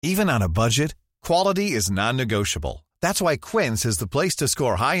Even on a budget, quality is non-negotiable. That's why Quince is the place to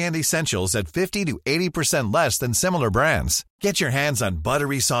score high-end essentials at 50 to 80% less than similar brands. Get your hands on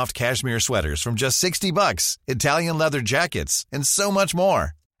buttery soft cashmere sweaters from just $60, Italian leather jackets, and so much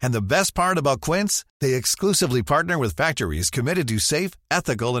more. And the best part about Quince, they exclusively partner with factories committed to safe,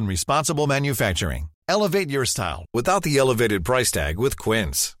 ethical, and responsible manufacturing. Elevate your style without the elevated price tag with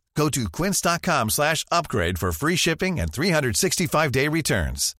Quince. Go to quince.com/upgrade for free shipping and 365-day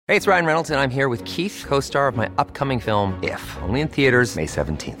returns. Hey, it's Ryan Reynolds, and I'm here with Keith, co-star of my upcoming film, If, only in theaters May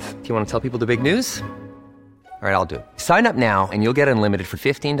 17th. Do you want to tell people the big news? All right, I'll do it. Sign up now and you'll get unlimited for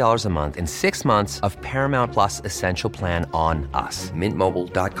 $15 a month and 6 months of Paramount Plus Essential Plan on us.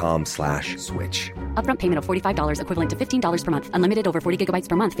 MintMobile.com/switch. Upfront payment of $45 equivalent to $15 per month. Unlimited over 40 gigabytes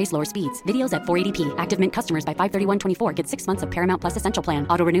per month. Face lower speeds. Videos at 480p. Active Mint customers by 531.24 get 6 months of Paramount Plus Essential Plan.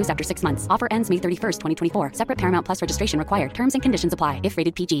 Auto renews after 6 months. Offer ends May 31st, 2024. Separate Paramount Plus registration required. Terms and conditions apply if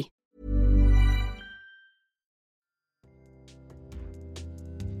rated PG.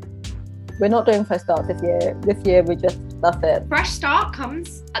 We're not doing fresh starts this year. This year that's it. Fresh start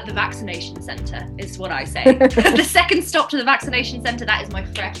comes at the vaccination centre, is what I say. The second stop to the vaccination centre, that is my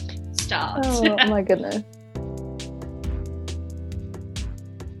fresh start. Oh my goodness.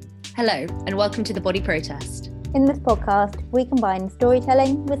 Hello, and welcome to The Body Protest. In this podcast, we combine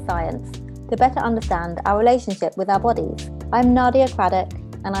storytelling with science to better understand our relationship with our bodies. I'm Nadia Craddock,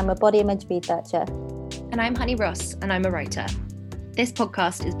 and I'm a body image researcher. And I'm Honey Ross, and I'm a writer. This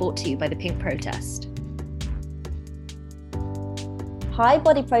podcast is brought to you by The Pink Protest. Hi,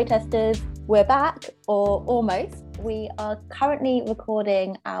 body protesters. We're back, or almost. We are currently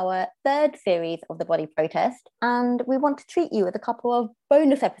recording our third series of The Body Protest, and we want to treat you with a couple of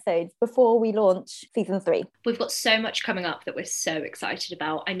bonus episodes before we launch season 3. We've got so much coming up that we're so excited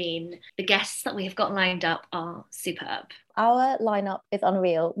about. I mean, the guests that we have got lined up are superb. Our lineup is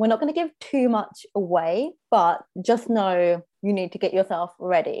unreal. We're not going to give too much away, but just know you need to get yourself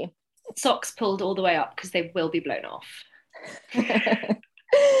ready. Socks pulled all the way up because they will be blown off.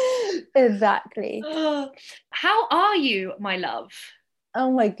 Exactly. How are you, my love?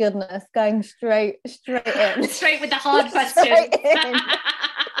 Oh my goodness, going straight in. Straight with the hard question.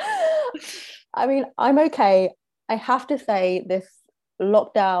 I mean, I'm okay. I have to say this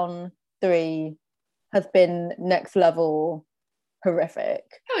lockdown 3 has been next level horrific.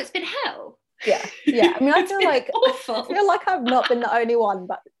 Oh, it's been hell. Yeah. I mean, I feel like awful. I feel like I've not been the only one,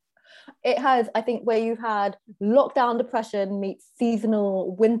 but it has. I think where you've had lockdown depression meets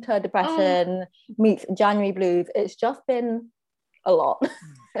seasonal winter depression meets January blues. It's just been a lot.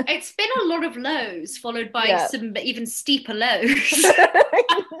 It's been a lot of lows followed by some even steeper lows.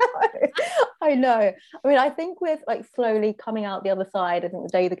 I know. I mean, I think we're like slowly coming out the other side. I think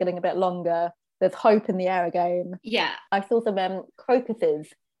the days are getting a bit longer. There's hope in the air again. Yeah. I saw some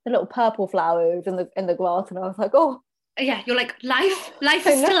crocuses, the little purple flowers in the grass, and I was like, oh. Yeah, you're like, life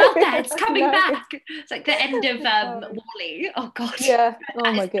is still out there. It's coming back. It's like the end of WALL-E. Oh God. Yeah.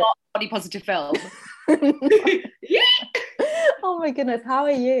 Oh my god. Body positive film. Oh my goodness. How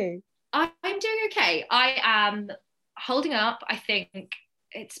are you? I'm doing okay. I am holding up. I think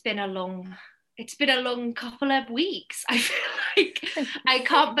it's been a long couple of weeks. I feel like I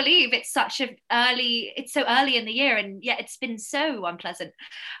can't believe it's so early in the year, and yet it's been so unpleasant.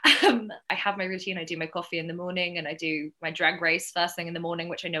 I have my routine. I do my coffee in the morning, and I do my drag race first thing in the morning,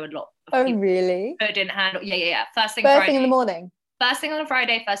 which I know a lot of people really couldn't handle. Yeah. First thing in the morning. First thing on a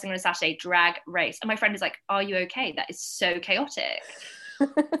Friday, first thing on a Saturday, drag race. And my friend is like, are you okay? That is so chaotic.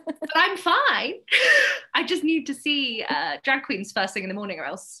 But I'm fine. I just need to see drag queens first thing in the morning, or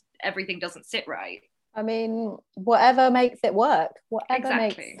else everything doesn't sit right. I mean, whatever makes it work.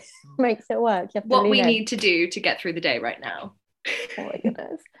 Makes it work. You have to what we need to do to get through the day right now. Oh my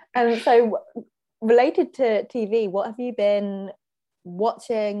goodness. And so related to TV, what have you been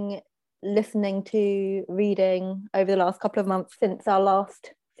watching, listening to, reading over the last couple of months since our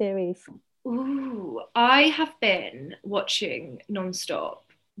last series? Ooh, I have been watching non-stop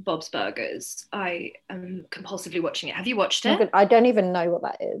Bob's Burgers. I am compulsively watching it. Have you watched it? I don't even know what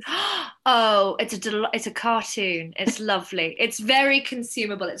that is. Oh, it's a cartoon. It's lovely. It's very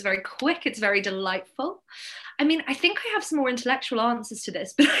consumable. It's very quick. It's very delightful. I mean, I think I have some more intellectual answers to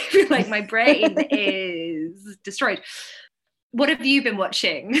this, but I feel like my brain is destroyed. What have you been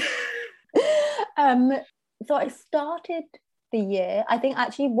watching? So I started the year. I think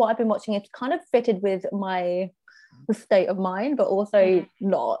actually what I've been watching is kind of fitted with my state of mind, but also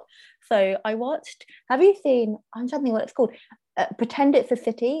not. So I watched, have you seen, I'm trying to think what it's called, Pretend It's a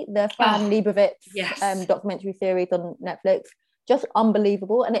City, the Fran Lebowitz documentary series on Netflix. Just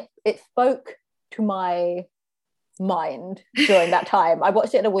unbelievable. And it spoke to my mind during that time. I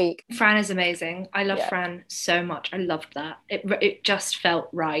watched it in a week. Fran is amazing. I love Yeah. Fran so much. I loved that. It just felt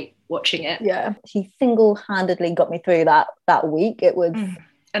right watching it. Yeah, she single-handedly got me through that week. It was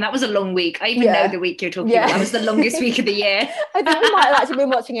And that was a long week. I even know the week you're talking about. That was the longest week of the year. I think we might have actually been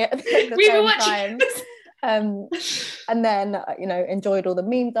watching it at the same time. This. And then, you know, enjoyed all the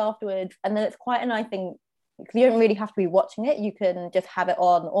memes afterwards. And then it's quite a nice thing, because you don't really have to be watching it. You can just have it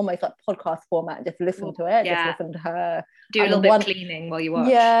on almost like podcast format and just listen to it. Yeah. Just listen to her. Do a little bit of cleaning while you watch.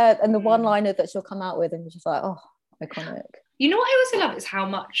 Yeah, and the one-liners that she'll come out with, and you're just like, oh, iconic. You know what I also love is how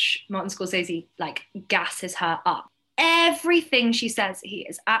much Martin Scorsese like gasses her up. Everything she says, he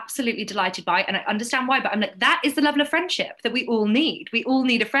is absolutely delighted by, and I understand why, but I'm like, that is the level of friendship that we all need. We all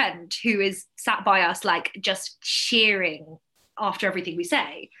need a friend who is sat by us, like just cheering after everything we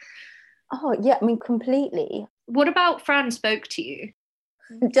say. Oh, yeah, I mean, completely. What about Fran spoke to you?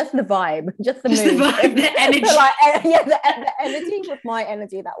 Just the vibe, just the Just mood. the vibe, the energy. The energy was my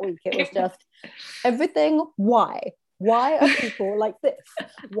energy that week. It was just everything. Why? Why are people like this?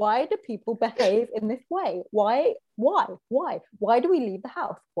 Why do people behave in this way? Why? Why do we leave the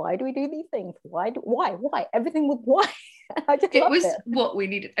house? Why do we do these things? Why? Everything was why. I just loved it. What we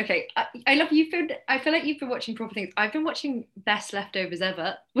needed. Okay, I love you. I feel like you've been watching proper things. I've been watching Best Leftovers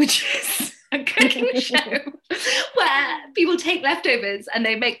Ever, which is a cooking show where people take leftovers and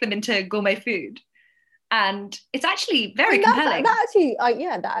they make them into gourmet food. And it's actually very compelling. That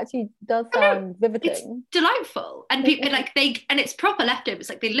actually does sound riveting. It's delightful, and people like and it's proper leftovers.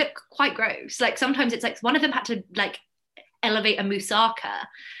 Like they look quite gross. Like sometimes it's like one of them had to like elevate a moussaka.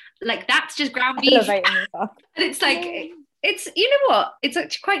 Like that's just ground beef, and it's like it's, you know what? It's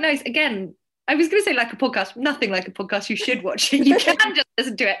actually quite nice. Again, I was going to say like a podcast, nothing like a podcast. You should watch it. You can just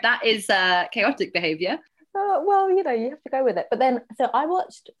listen to it. That is chaotic behavior. Well, you know, you have to go with it. But then, so I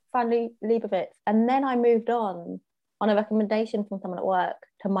watched Fran Lebowitz, and then I moved on a recommendation from someone at work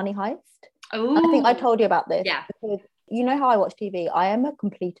to Money Heist. Oh, I think I told you about this. Yeah. Because you know how I watch TV. I am a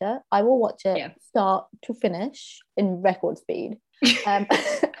completer. I will watch it start to finish in record speed. And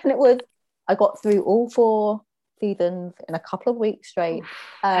I got through all 4 seasons in a couple of weeks straight.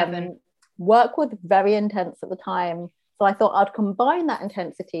 Work was very intense at the time. So I thought I'd combine that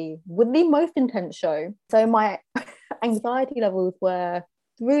intensity with the most intense show. So my anxiety levels were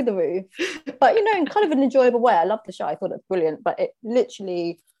through the roof, but, you know, in kind of an enjoyable way. I loved the show. I thought it was brilliant, but it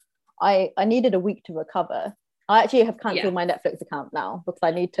literally, I needed a week to recover. I actually have cancelled my Netflix account now because I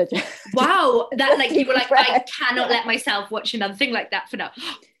need to just... Wow, that like you were like, I cannot let myself watch another thing like that for now.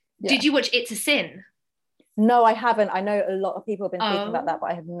 Did you watch It's a Sin? No, I haven't. I know a lot of people have been speaking about that, but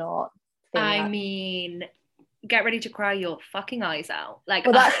I have not seen that. I mean... Get ready to cry your fucking eyes out. Like,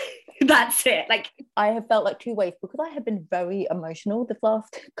 well, that's it. Like, I have felt like 2 ways because I have been very emotional this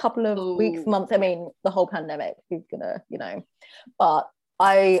last couple of weeks, months. I mean, the whole pandemic, who's gonna, you know, but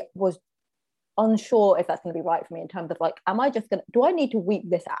I was unsure if that's going to be right for me in terms of like, do I need to weep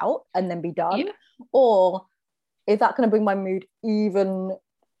this out and then be done? Yeah. Or is that going to bring my mood even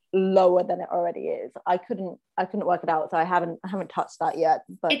lower than it already is? I couldn't work it out, so I haven't touched that yet.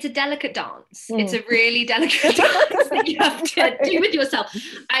 But it's a delicate dance. It's a really delicate dance that you have to do with yourself.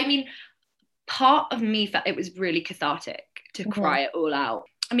 I mean, part of me felt it was really cathartic to cry it all out.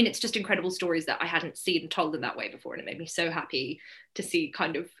 I mean, it's just incredible stories that I hadn't seen told in that way before, and it made me so happy to see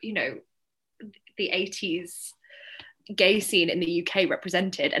kind of, you know, the 80s gay scene in the UK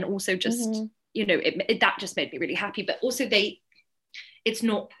represented, and also just you know, that just made me really happy. But also it's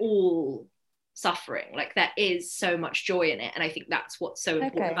not all suffering. Like there is so much joy in it, and I think that's what's so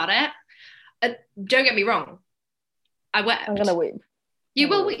important about it. Don't get me wrong, I wept. I'm gonna weep. You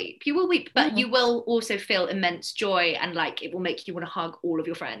will weep, but you will also feel immense joy, and like it will make you want to hug all of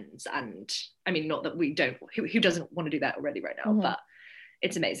your friends. And I mean, not that we don't, who doesn't want to do that already right now, but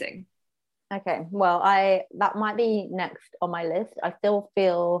it's amazing. Okay, well, that might be next on my list. I still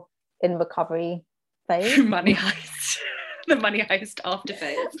feel in recovery phase. Money Heist. The Money Heist after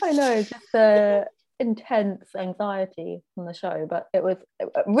phase. I know, just the intense anxiety from the show, but it was a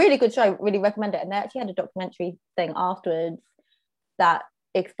really good show. Really recommend it. And they actually had a documentary thing afterwards that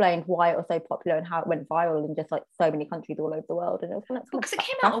explained why it was so popular and how it went viral in just like so many countries all over the world. And it was kind of because it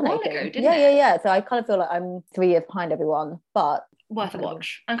came out a while ago, didn't it? Yeah. So I kind of feel like I'm 3 years behind everyone, but worth a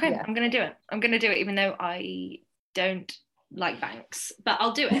watch. Okay, I'm gonna do it. I'm gonna do it, even though I don't like banks, but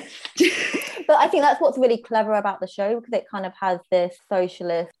I'll do it. But I think that's what's really clever about the show, because it kind of has this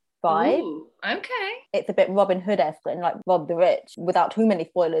socialist vibe. Ooh, okay. It's a bit Robin Hood-esque and like rob the rich. Without too many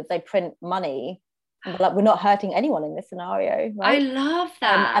spoilers, they print money. Like, we're not hurting anyone in this scenario, right? I love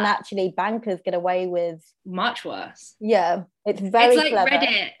that. And actually bankers get away with much worse. Yeah, it's very clever.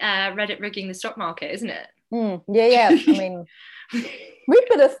 It's like Reddit rigging the stock market, isn't it? Yeah. I mean, we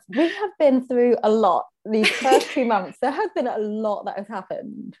have been through a lot these first 2 months. There has been a lot that has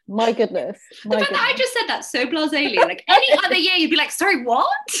happened. My goodness. The fact that I just said that so blasely, like any other year, you'd be like, sorry, what?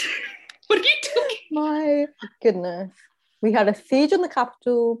 What are you talking? My goodness. We had a siege on the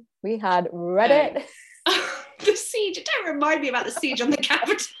Capitol. We had Reddit. Oh, the siege. Don't remind me about the siege on the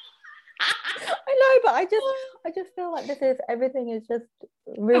Capitol. I know, but I just feel like everything is just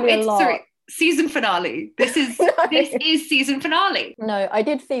really a lot. Sorry, season finale. This is season finale. No, I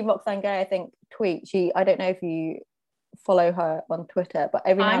did see Roxane Gay, I think, tweet. I don't know if you follow her on Twitter, but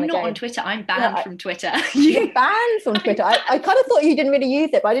every now and again. I'm not on Twitter. I'm banned from Twitter. You're banned from Twitter. I kind of thought you didn't really use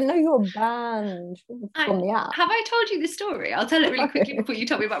it, but I didn't know you were banned from the app. Have I told you this story? I'll tell it really quickly before you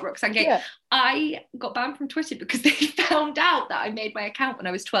tell me about Roxane Gay. Yeah. I got banned from Twitter because they found out that I made my account when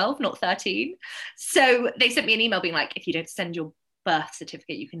I was 12, not 13. So they sent me an email being like, if you don't send your birth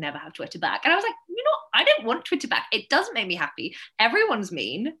certificate, you can never have Twitter back. And I was like, I don't want Twitter back. It doesn't make me happy. Everyone's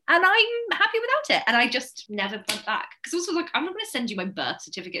mean and I'm happy without it. And I just never went back. Because also like, I'm not going to send you my birth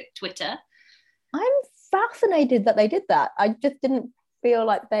certificate, Twitter. I'm fascinated that they did that. I just didn't feel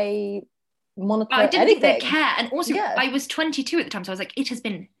like they monitored anything. I didn't think they care. And also I was 22 at the time. So I was like, it has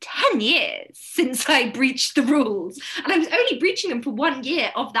been 10 years since I breached the rules. And I was only breaching them for 1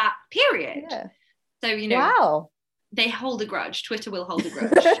 year of that period. Yeah. So, wow. They hold a grudge. Twitter will hold a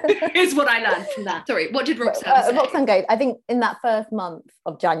grudge, is what I learned from that. Sorry, what did Roxane say? Roxane Gay, I think in that first month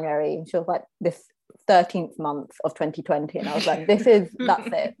of January, she was like, this 13th month of 2020. And I was like, that's it.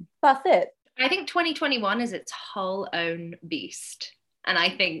 That's it. I think 2021 is its whole own beast. And I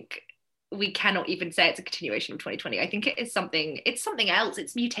think we cannot even say it's a continuation of 2020. I think it's something else.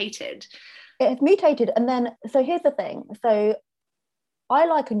 It's mutated. It's mutated. And then, so here's the thing. So I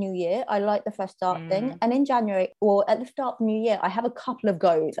like a new year. I like the fresh start thing. And in January, or at the start of the new year, I have a couple of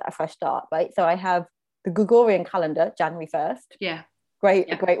goes at a fresh start, right? So I have the Gregorian calendar, January 1st. Yeah.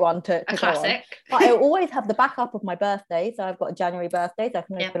 A great one to a classic. But I always have the backup of my birthday. So I've got a January birthday. So I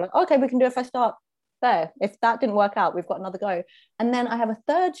can just be like, okay, we can do a fresh start there. If that didn't work out, we've got another go. And then I have a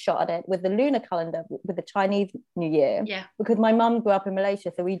third shot at it with the lunar calendar, with the Chinese New Year. Yeah. Because my mum grew up in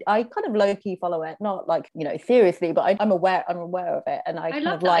Malaysia, so I kind of low key follow it, not like seriously, but I'm aware of it, and I kind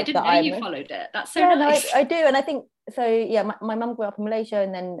love of that. like I didn't know you followed it. That's so nice. No, I do, and I think so. Yeah, my mum grew up in Malaysia,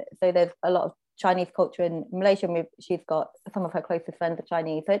 and then so there's a lot of Chinese culture in Malaysia. And she's got some of her closest friends are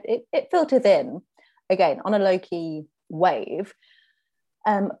Chinese, so it filters in again on a low key wave.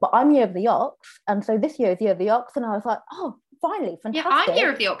 But I'm Year of the Ox, and so this year is Year of the Ox, and I was like, oh, finally, fantastic. Yeah, I'm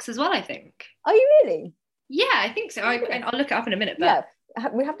Year of the Ox as well, I think. Are you really? Yeah, I think so. I'll look it up in a minute. But... Yeah,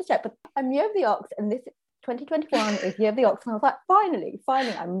 we have to check, but I'm Year of the Ox, and this 2021 is Year of the Ox, and I was like, finally,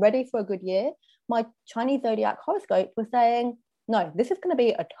 I'm ready for a good year. My Chinese zodiac horoscope was saying, no, this is going to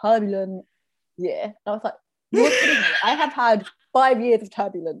be a turbulent year. And I was like, you're kidding me. I have had 5 years of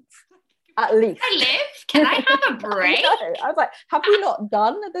turbulence. At least. Can I have a break? I was like, have we not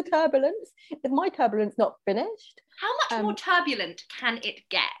done the turbulence? Is my turbulence not finished? How much more turbulent can it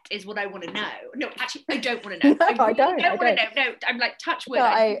get is what I want to know. No, actually, I don't want to know. No, I don't want to know. No, I'm like, touch wood. So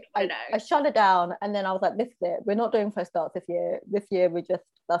I shut it down, and then I was like, this is it. We're not doing fresh starts this year. This year,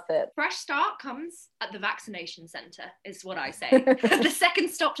 that's it. Fresh start comes at the vaccination centre, is what I say. The second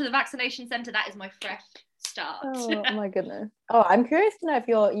stop to the vaccination centre, that is my fresh start. Oh my goodness. Oh, I'm curious to know if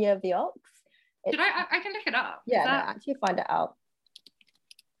you're Year of the Ox. I can look it up. Yeah, actually find it out.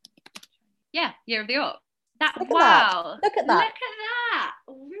 Yeah, Year of the Ox. Look at that.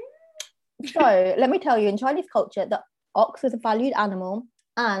 So let me tell you, in Chinese culture, the ox is a valued animal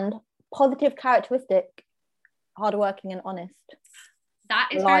and positive characteristic, hardworking and honest. That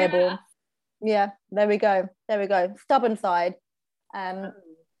is reliable. Yeah, there we go. Stubborn side. But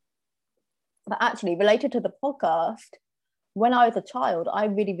actually, related to the podcast, when I was a child, I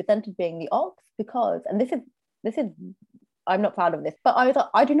really resented being the ox because, and this is, I'm not proud of this, but I was like,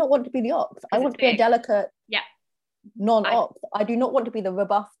 I do not want to be the ox. I want to be a delicate, non-ox. I do not want to be the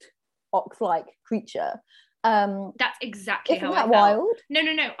robust ox-like creature. That's exactly how I felt. Isn't that wild?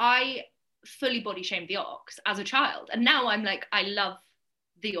 No. I fully body shamed the ox as a child, and now I'm like, I love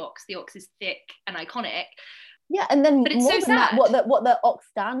the ox. The ox is thick and iconic. Yeah, and then but it's more so than sad. that, what the ox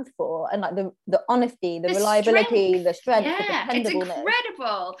stands for, and like the honesty, the reliability, the strength, the dependableness. It's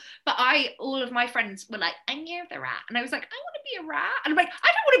incredible. But all of my friends were like, I'm Year of the Rat, and I was like, I want to be a rat, and I'm like, I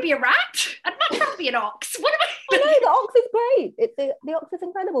don't want to be a rat. I'd much rather be an ox. What am I? I know the ox is great. The ox is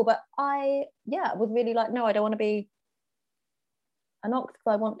incredible, but I was really like, no, I don't want to be an ox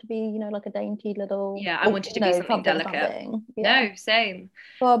because I want to be, like a dainty little. Yeah, I wanted to be something delicate. Yeah. No, same.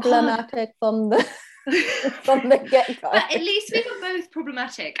 Problematic from the. From the get-go. But at least we were both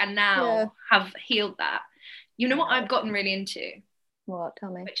problematic and now have healed that. You know what I've gotten really into? What?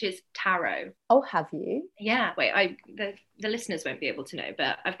 Tell me. Which is tarot. Oh, have you? Yeah. Wait, the listeners won't be able to know,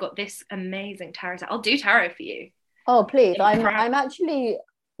 but I've got this amazing tarot. I'll do tarot for you. Oh, please. I'm actually,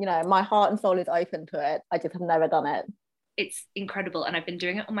 my heart and soul is open to it. I just have never done it. It's incredible. And I've been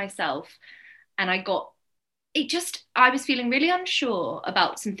doing it on myself. And I was feeling really unsure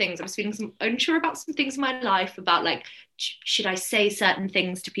about some things. I was feeling unsure about some things in my life about like, should I say certain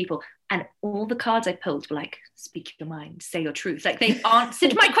things to people? And all the cards I pulled were like, speak your mind, say your truth. Like they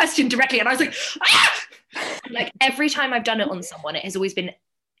answered my question directly. And I was like, ah! Like every time I've done it on someone, it has always been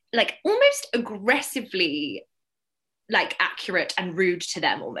like almost aggressively like accurate and rude to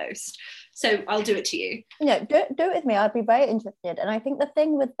them almost. So I'll do it to you. Do it with me. I'd be very interested. And I think the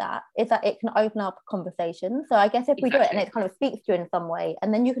thing with that is that it can open up a conversation. So I guess if we do it and it kind of speaks to you in some way,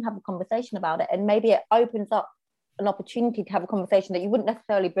 and then you can have a conversation about it, and maybe it opens up an opportunity to have a conversation that you wouldn't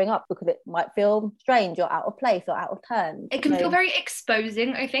necessarily bring up because it might feel strange or out of place or out of turn. It can feel very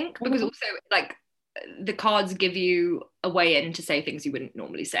exposing, I think, because also like the cards give you a way in to say things you wouldn't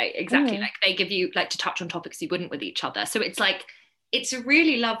normally say. Exactly. Like they give you like to touch on topics you wouldn't with each other. So it's like, it's a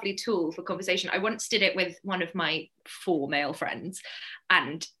really lovely tool for conversation. I once did it with one of my 4 male friends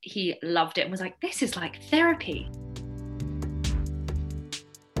and he loved it and was like, this is like therapy.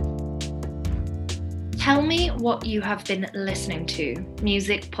 Tell me what you have been listening to.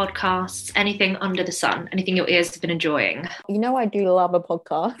 Music, podcasts, anything under the sun, anything your ears have been enjoying. I do love a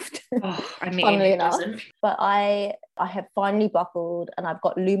podcast. Oh, I mean, funnily enough. But I have finally buckled and I've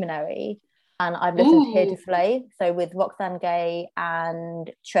got Luminary and I've listened to Here to Slay. So with Roxane Gay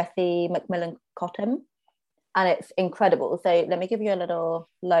and Tressie McMillan Cottom. And it's incredible. So let me give you a little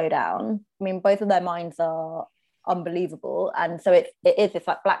lowdown. I mean, both of their minds are unbelievable. And so it is this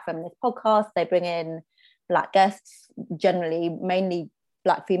like Black feminist podcast. They bring in Black guests, generally mainly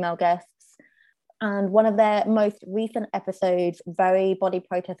Black female guests, and one of their most recent episodes, very body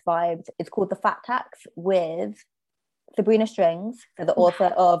protest vibes, is called The Fat Tax with Sabrina Strings, so the author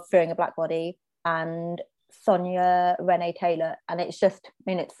of Fearing a Black Body, and Sonia Renee Taylor, and it's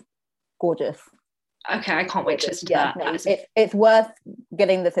gorgeous. Okay, I can't wait to listen to that. No, it's worth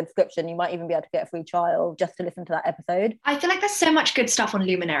getting the subscription. You might even be able to get a free trial just to listen to that episode. I feel like there's so much good stuff on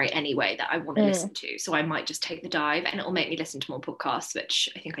Luminary anyway that I want to listen to. So I might just take the dive and it'll make me listen to more podcasts, which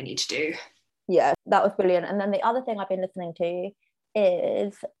I think I need to do. Yeah, that was brilliant. And then the other thing I've been listening to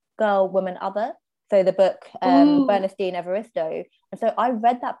is Girl, Woman, Other. So the book, Bernestine Evaristo. And so I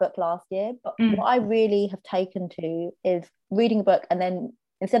read that book last year, but what I really have taken to is reading a book and then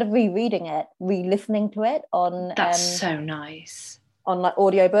instead of rereading it, re-listening to it on so nice on like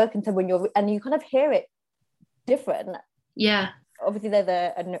audiobook. And so when you kind of hear it different. Yeah. Obviously there's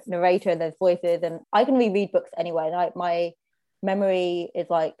a narrator, there's voices, and I can reread books anyway. Like my memory is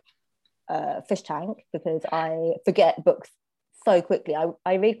like a fish tank because I forget books so quickly.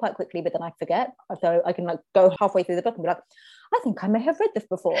 I read quite quickly, but then I forget. So I can like go halfway through the book and be like, I think I may have read this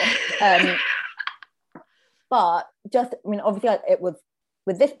before. But just, I mean, obviously it was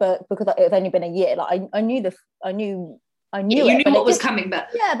with this book because it's only been a year. Like I knew this, I knew you knew what was coming, but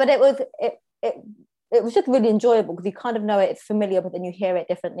yeah, but it was just really enjoyable because you kind of know it's familiar, but then you hear it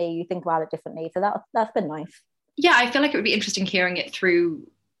differently, you think about it differently. So that's been nice. Yeah, I feel like it would be interesting hearing it through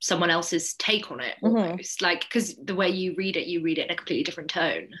someone else's take on it almost, like because the way you read it in a completely different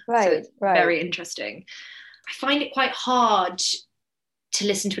tone. Right, so it's very interesting. I find it quite hard to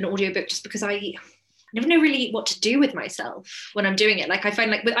listen to an audiobook just because I never know really what to do with myself when I'm doing it. Like I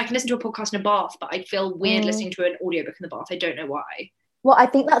find like I can listen to a podcast in a bath, but I feel weird listening to an audiobook in the bath. I don't know why. Well, I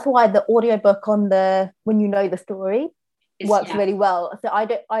think that's why the audiobook on when you know the story works really well. So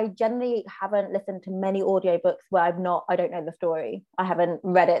I generally haven't listened to many audiobooks where I don't know the story. I haven't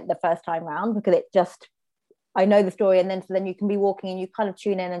read it the first time round because I know the story, and then you can be walking and you kind of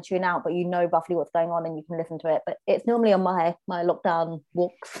tune in and tune out, but you know roughly what's going on and you can listen to it. But it's normally on my lockdown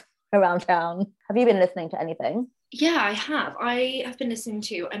walks around town. Have you been listening to anything? Yeah, I have. I have been listening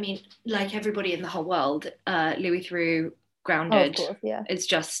to, I mean, like everybody in the whole world, Louis Theroux, Grounded. Oh, of course, yeah. It's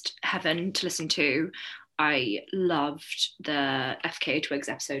just heaven to listen to. I loved the FKA Twigs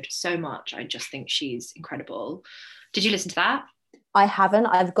episode so much. I just think she's incredible. Did you listen to that? I haven't.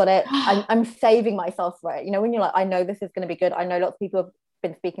 I've got it. I'm saving myself for it. You know, when you're like, I know this is going to be good. I know lots of people have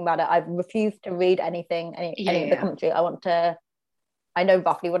been speaking about it. I've refused to read any of the commentary. I know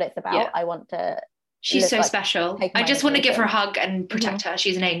roughly what it's about. I want to. She's so special. I just want to give her a hug and protect her.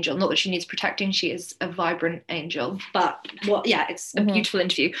 She's an angel. Not that she needs protecting. She is a vibrant angel. But it's a beautiful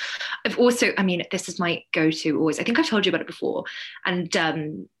interview. I've also, I mean, this is my go-to always. I think I've told you about it before. And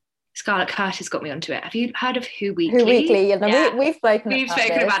Scarlett Curtis got me onto it. Have you heard of Who Weekly? Who Weekly? Yeah, no, we've spoken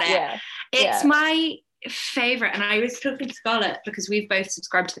about it. Yeah. It's my favorite, and I was talking to Scarlett because we've both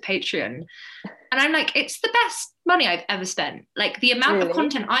subscribed to the Patreon, and I'm like, it's the best money I've ever spent. Like the amount of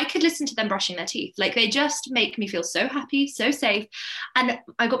content, I could listen to them brushing their teeth. Like they just make me feel so happy, so safe. And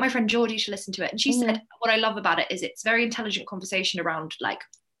I got my friend Georgie to listen to it, and she said what I love about it is it's very intelligent conversation around, like,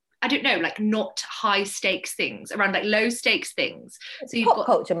 I don't know, like not high stakes things, around like low stakes things. So you've got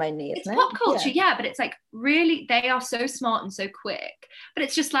culture mainly, isn't it? It's pop culture, yeah, but it's like really, they are so smart and so quick, but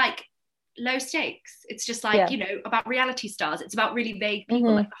it's just like low stakes. It's just like, you know, about reality stars. It's about really vague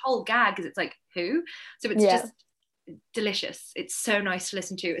people. Like the whole gag is it's like, who? So it's just delicious. It's so nice to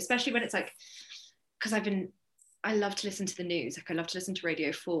listen to, especially when it's like, because I love to listen to the news. Like I love to listen to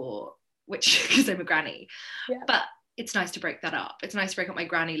Radio 4, which, because I'm a granny. But it's nice to break that up. It's nice to break up my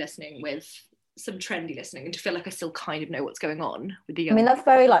granny listening with some trendy listening and to feel like I still kind of know what's going on with the young. I mean, that's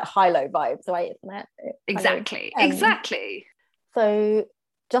very like high-low vibes, right? Isn't it? Exactly. So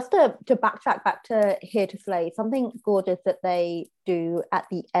just to backtrack back to Here to Slay, something gorgeous that they do at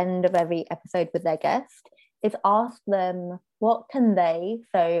the end of every episode with their guest is ask them what can they,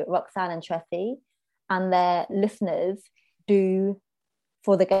 so Roxanne and Tressie, and their listeners do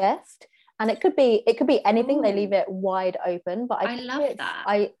for the guest. And it could be anything. Ooh. They leave it wide open, but I love that.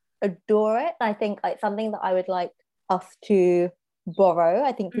 I adore it. I think like something that I would like us to borrow.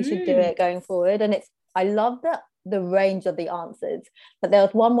 I think we should do it going forward. And I love the range of the answers. But there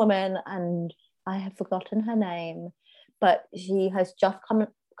was one woman, and I have forgotten her name, but she has just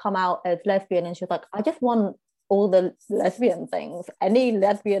come out as lesbian, and she was like, I just want all the lesbian things, any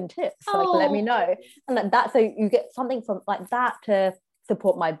lesbian tips, like let me know. And like that, so you get something from like that to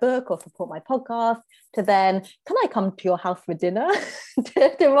support my book or support my podcast, to then, can I come to your house for dinner?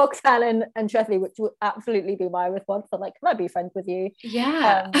 to Roxanne and Tressie, which would absolutely be my response. I'm like, can I be friends with you?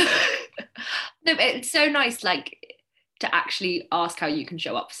 Yeah. No, but it's so nice, like, to actually ask how you can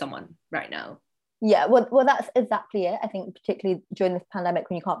show up for someone right now. Yeah, well, that's exactly it. I think particularly during this pandemic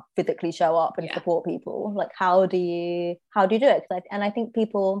when you can't physically show up and support people, like how do you do it? And I think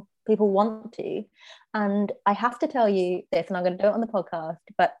people want to. And I have to tell you this, and I'm going to do it on the podcast,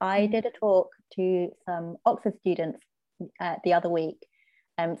 but I did a talk to some Oxford students the other week.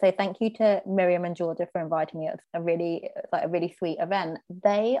 So thank you to Miriam and Georgia for inviting me. It was a really sweet event.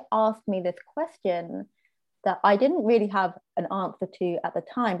 They asked me this question that I didn't really have an answer to at the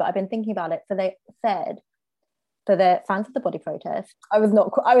time, but I've been thinking about it. So they said, so they're fans of the body protest. I was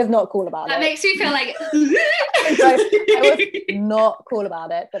not cool about it. That makes me feel like so I was not cool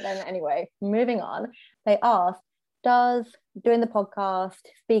about it. But then anyway, moving on, they asked, does doing the podcast,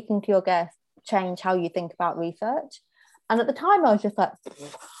 speaking to your guests, change how you think about research? And at the time I was just like,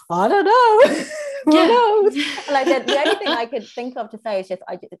 I don't know. Who knows? And like the only thing I could think of to say is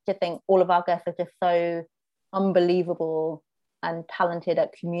I just think all of our guests are just so unbelievable and talented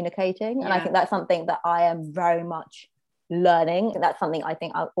at communicating. And I think that's something that I am very much learning. That's something I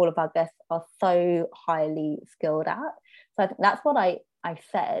think all of our guests are so highly skilled at. So I think that's what I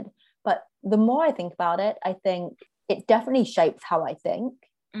said. But the more I think about it, I think it definitely shapes how I think.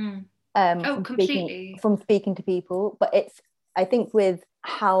 Completely. From speaking to people. But I think with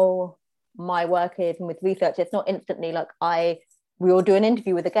how my work is and with research, it's not instantly like we all do an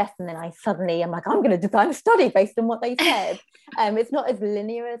interview with a guest and then I suddenly am like, I'm going to design a study based on what they said. It's not as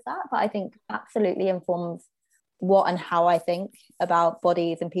linear as that, but I think absolutely informs what and how I think about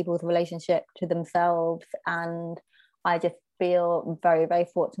bodies and people's relationship to themselves. And I just feel very, very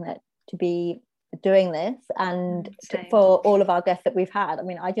fortunate to be doing this and for all of our guests that we've had. I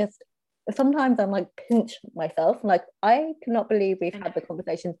mean, sometimes I'm like pinch myself. I'm like, I cannot believe we've had the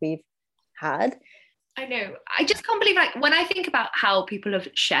conversations we've had. I know. I just can't believe, like, when I think about how people have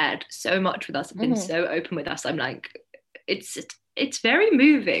shared so much with us and been so open with us, I'm like, it's very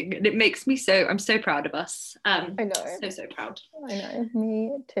moving, and it makes me I'm so proud of us. I know. So proud. I know.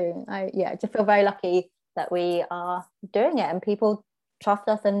 Me too. I just feel very lucky that we are doing it and people trust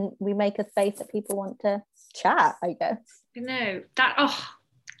us and we make a space that people want to chat, I guess. You know,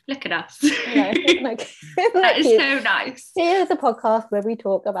 look at us. That is so nice. Here's a podcast where we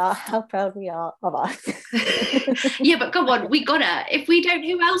talk about how proud we are of us. Yeah, but come on, we gotta. If we don't,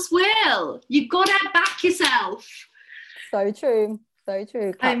 who else will? You gotta back yourself. So true.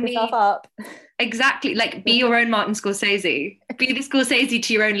 Clap yourself up. Exactly. Like, be your own Martin Scorsese. Be the Scorsese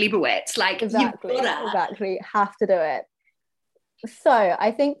to your own Leibowitz. Like, exactly. You gotta. Exactly. Have to do it. So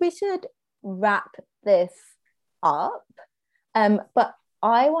I think we should wrap this up. But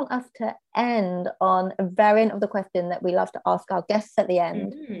I want us to end on a variant of the question that we love to ask our guests at the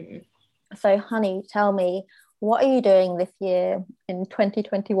end. So, honey, tell me, what are you doing this year in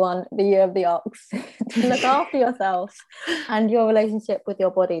 2021, the year of the ox, to look after yourself and your relationship with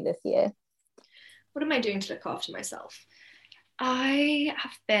your body this year? what am I doing to look after myself? I've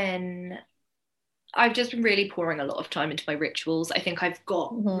just been really pouring a lot of time into my rituals. I think I've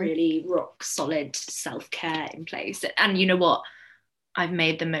got really rock solid self-care in place. And you know what? I've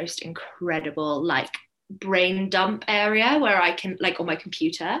made the most incredible like brain dump area where I can like on my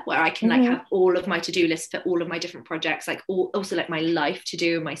computer where I can like have all of my to-do lists for all of my different projects, like also like my life to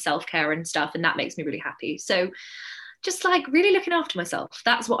do, my self-care and stuff. And that makes me really happy. So just like really looking after myself.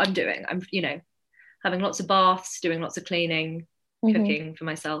 That's what I'm doing. I'm, you know, having lots of baths, doing lots of cleaning, cooking for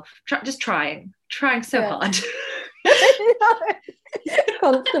myself, just trying so hard.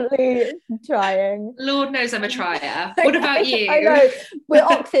 Constantly trying. Lord knows I'm a trier. What about you? I know, we're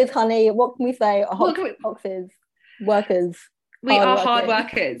oxes, honey. What can we say? Oxes, workers. We are hard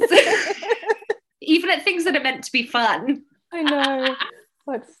workers. Even at things that are meant to be fun. I know.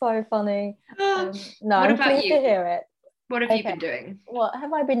 It's so funny. No, what I'm about pleased you? to hear it. What have you been doing? What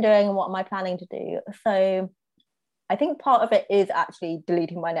have I been doing and what am I planning to do? So I think part of it is actually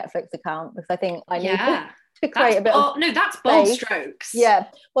deleting my Netflix account because I think I need to create a bit of that's bold strokes. Yeah.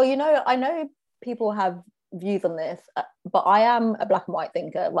 Well, you know, I know people have views on this, but I am a black and white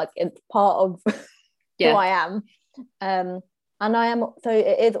thinker. Like it's part of who I am. And I am, so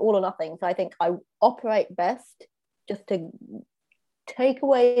it is all or nothing. So I think I operate best just to take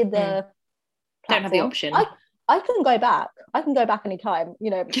away the don't have the option. I can go back. I can go back anytime.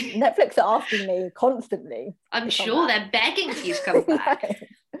 You know, Netflix are asking me constantly. I'm sure they're begging for you to come back.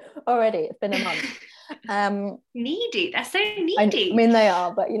 Already, it's been a month. Needy. They're so needy. I mean, they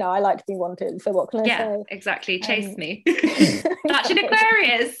are, but you know, I like to be wanted. So what can I say? Yeah, exactly. Chase me. That's an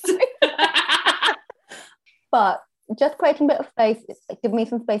Aquarius. But just creating a bit of space, give me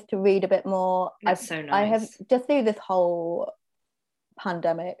some space to read a bit more. That's so nice. I have just through this whole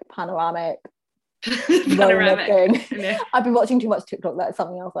panoramic thing. Yeah. I've been watching too much TikTok. That's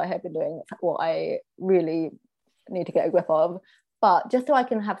something else I have been doing. It's what I really need to get a grip of. But just so I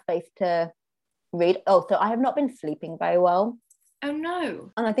can have space to read. Oh, so I have not been sleeping very well. Oh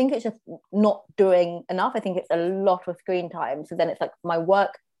no. And I think it's just not doing enough. I think it's a lot of screen time. So then it's like my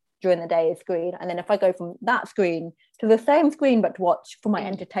work during the day is screen. And then if I go from that screen to the same screen but to watch for my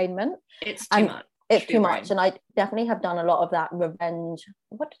entertainment. It's too much. It's too much. And I definitely have done a lot of that revenge.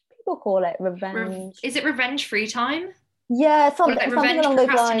 What do people call it? Revenge. Is it revenge free time? Yeah, something, like something revenge along those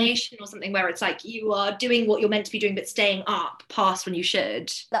procrastination lines. or something where it's like you are doing what you're meant to be doing but staying up past when you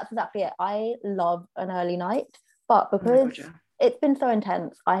should. That's exactly it. I love an early night, but because it's been so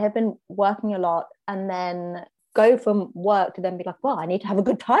intense, I have been working a lot and then go from work to then be like, well, I need to have a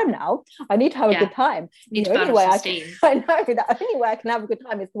good time now. I need to have a good time. Need to burn some steam. I know the only way I can have a good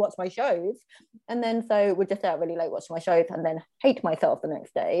time is to watch my shows. And then so we'll just stay out really late watching my shows and then hate myself the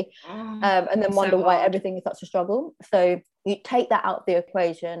next day. And then wonder why everything is such a struggle. So you take that out of the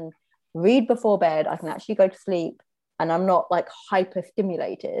equation, read before bed, I can actually go to sleep and I'm not like hyper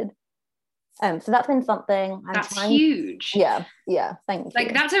stimulated. So that's been something. That's huge. Yeah, thank you.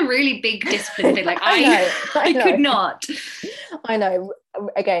 Like that's a really big discipline thing. Like I could not. I know.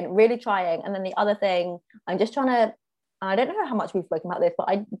 Again, really trying. And then the other thing, I'm just trying to. I don't know how much we've spoken about this, but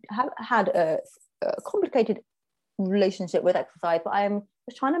I have had a complicated relationship with exercise. But I'm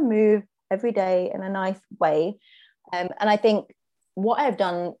just trying to move every day in a nice way. And I think what I've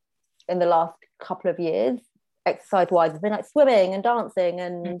done in the last couple of years, exercise-wise, has been like swimming and dancing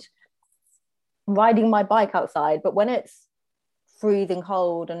and riding my bike outside. But when it's freezing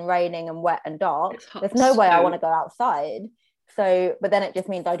cold and raining and wet and dark, there's no way I want to go outside. So but then it just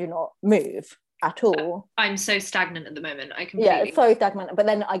means I do not move at all. I'm so stagnant at the moment. I completely it's so stagnant, but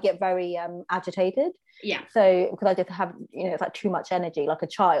then I get very agitated. So because I just have, you know, it's like too much energy, like a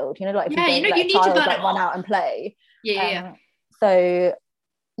child, you know, like if you need to run out and play. So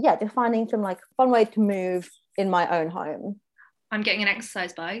just finding some like fun ways to move in my own home. I'm getting an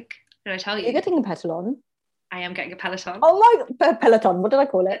exercise bike. Did I tell you? You're getting a Peloton. I am getting a Peloton. Oh my, Peloton. What did I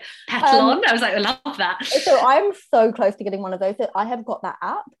call it? Peloton. I was like, I love that. So I'm so close to getting one of those. So I have got that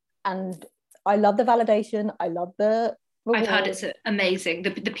app and I love the validation. I love the reward. I've heard it's amazing.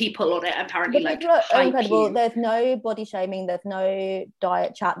 The people on it apparently like are incredible. You. There's no body shaming. There's no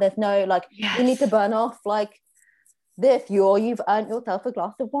diet chat. There's no like, you need to burn off like this, you've earned yourself a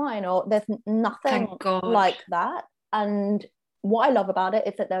glass of wine, or there's nothing like that. And what I love about it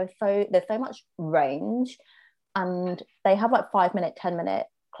is that there's so much range, and they have like 5 minute, 10-minute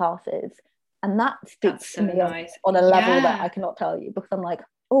classes, and that speaks to me on a level that I cannot tell you, because I'm like,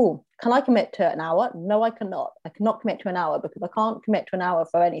 oh, can I commit to an hour? No, I cannot. I cannot commit to an hour because I can't commit to an hour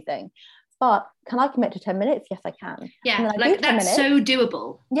for anything. But can I commit to 10 minutes? Yes, I can. Yeah, like that's so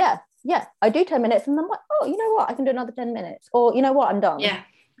doable. Yeah, I do 10 minutes and I'm like, oh, you know what? I can do another 10 minutes. Or you know what? I'm done. Yeah.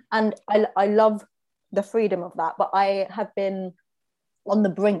 And I love the freedom of that. But I have been on the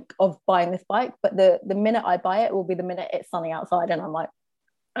brink of buying this bike, but the minute I buy it will be the minute it's sunny outside, and I'm like,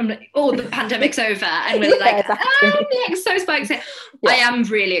 the pandemic's over, and we're like, exactly. The exercise bike's here. Yeah. I am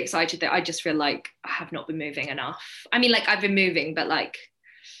really excited that I just feel like I have not been moving enough. I mean, like, I've been moving, but like.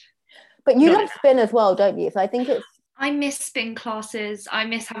 But you love spin as well, don't you? So I think I miss spin classes. I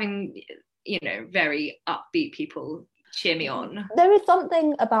miss having, you know, very upbeat people cheer me on. There is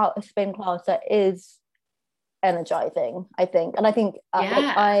something about a spin class that is energizing, I think. And I think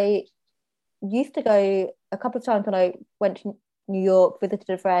I used to go a couple of times when I went to New York, visited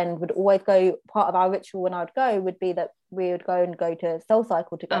a friend, would always go, part of our ritual when I would go would be that we would go to Soul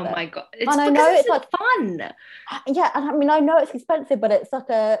Cycle together. Oh my God. It's like fun. Yeah, and I mean, I know it's expensive, but it's like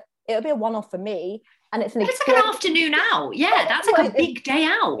it'll be a one-off for me. And it's like an afternoon out. Yeah, that's like a big day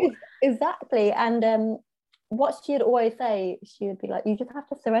out. Exactly. And what she'd always say, she would be like, you just have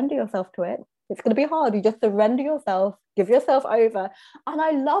to surrender yourself to it. It's going to be hard. You just surrender yourself, give yourself over. And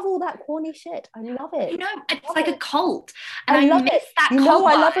I love all that corny shit. I love it. You know, it's like a cult. And I love miss it. that cult. Know,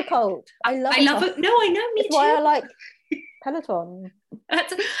 I love a cult. I love it. No, I know, me That's too. why I like Peloton.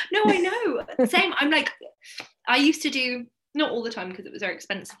 No, I know. Same. I'm like, I used to do, not all the time because it was very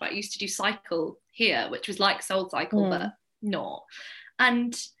expensive, but I used to do Cycle here, which was like Soul Cycle, but not.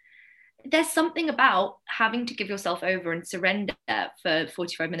 And there's something about having to give yourself over and surrender for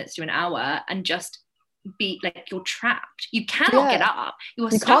 45 minutes to an hour and just be like, you're trapped. You cannot get up. You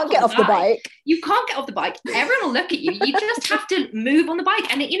can't get off the bike. You can't get off the bike. Everyone will look at you. You just have to move on the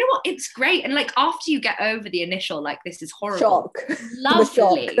bike. And you know what? It's great. And like, after you get over the initial, like, this is horrible. Shock.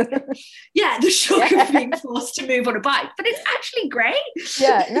 Lovely. Yeah, the shock of being forced to move on a bike. But it's actually great.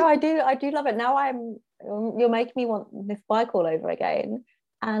 Yeah, no, I do love it. Now you're making me want this bike all over again.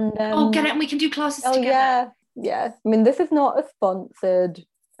 And get it, and we can do classes together. Yeah. I mean, this is not a sponsored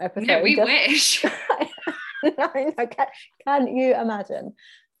episode. No, we wish. No, can you imagine?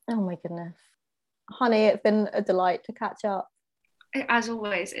 Oh my goodness, honey, it's been a delight to catch up. As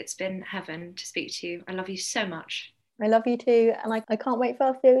always, it's been heaven to speak to you. I love you so much. I love you too, and I can't wait for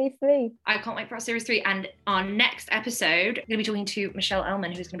our series 3. I can't wait for our series 3. And our next episode, we're going to be talking to Michelle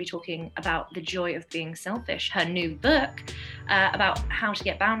Elman, who's going to be talking about The Joy of Being Selfish, her new book, about how to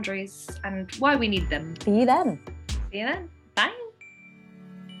get boundaries and why we need them. See you then. Bye.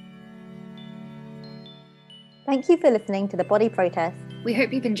 Thank you for listening to The Body Protest. We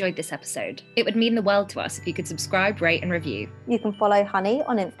hope you've enjoyed this episode. It would mean the world to us if you could subscribe, rate and review. You can follow Honey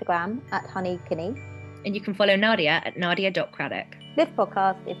on Instagram @HoneyKinney. And you can follow Nadia at nadia.craddock. This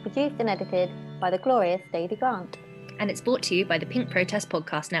podcast is produced and edited by the glorious Daisy Grant. And it's brought to you by the Pink Protest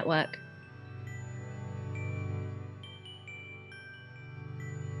Podcast Network.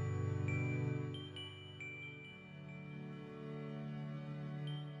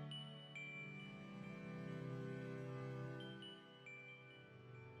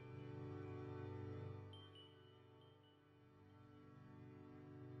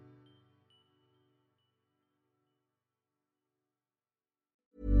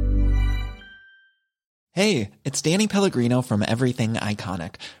 Hey, it's Danny Pellegrino from Everything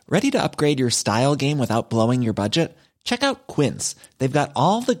Iconic. Ready to upgrade your style game without blowing your budget? Check out Quince. They've got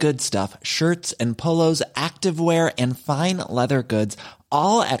all the good stuff, shirts and polos, activewear, and fine leather goods,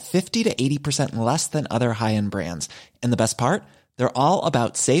 all at 50 to 80% less than other high-end brands. And the best part? They're all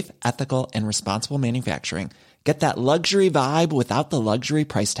about safe, ethical, and responsible manufacturing. Get that luxury vibe without the luxury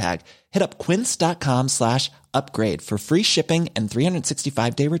price tag. Hit up quince.com/upgrade for free shipping and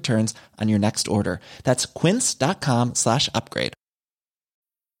 365-day returns on your next order. That's quince.com/upgrade.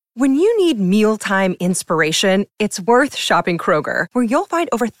 When you need mealtime inspiration, it's worth shopping Kroger, where you'll find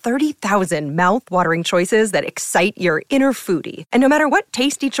over 30,000 mouth-watering choices that excite your inner foodie. And no matter what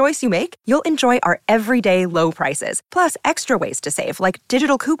tasty choice you make, you'll enjoy our everyday low prices, plus extra ways to save, like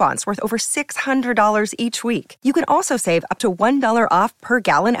digital coupons worth over $600 each week. You can also save up to $1 off per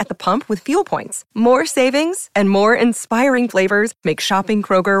gallon at the pump with fuel points. More savings and more inspiring flavors make shopping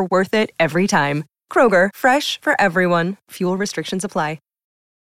Kroger worth it every time. Kroger, fresh for everyone. Fuel restrictions apply.